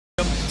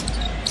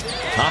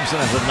Thompson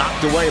has it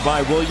knocked away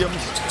by Williams.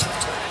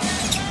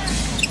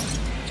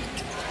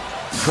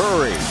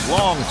 Curry,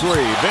 long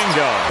three,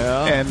 bingo.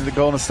 Yeah. And the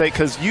Golden State,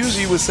 because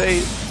usually you would say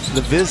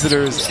the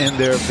visitors in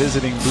their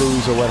visiting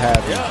blues or what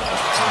have you.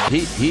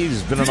 Yeah.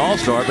 He's been an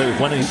all-star, but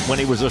when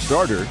he was a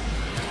starter.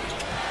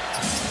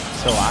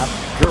 So I'm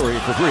Curry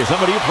for three.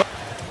 Somebody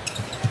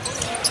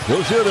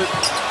he'll shoot it.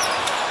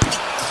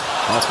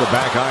 Off the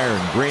back iron.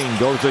 Green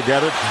goes to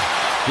get it.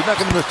 He's not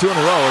going to miss two in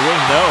a row. He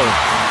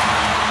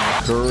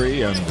no.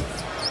 Curry and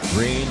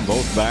Green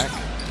both back.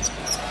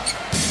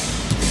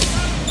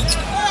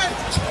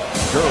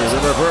 Curry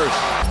the reverse.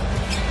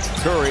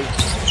 Curry.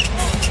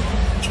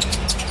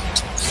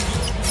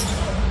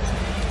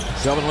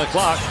 7 on the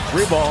clock.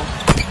 Three ball.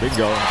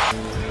 Bingo.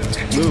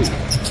 Lou.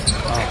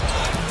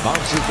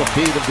 Bounces the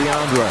feet of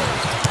DeAndre.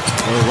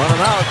 They're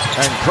running out.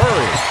 And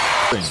Curry.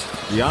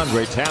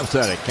 DeAndre taps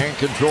at it. Can't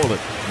control it.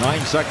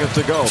 9 seconds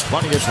to go.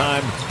 Plenty of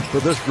time for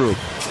this group.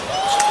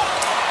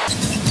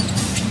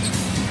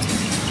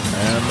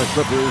 And the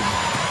Clippers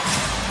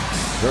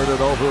turn it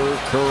over.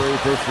 Curry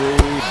for three.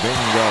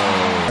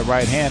 Bingo.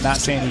 Right hand, not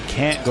saying he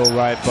can't go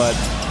right, but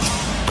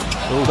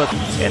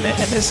and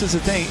this is the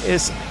thing.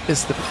 It's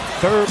the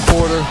third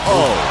quarter.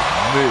 Oh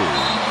me.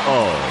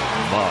 Oh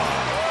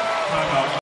my.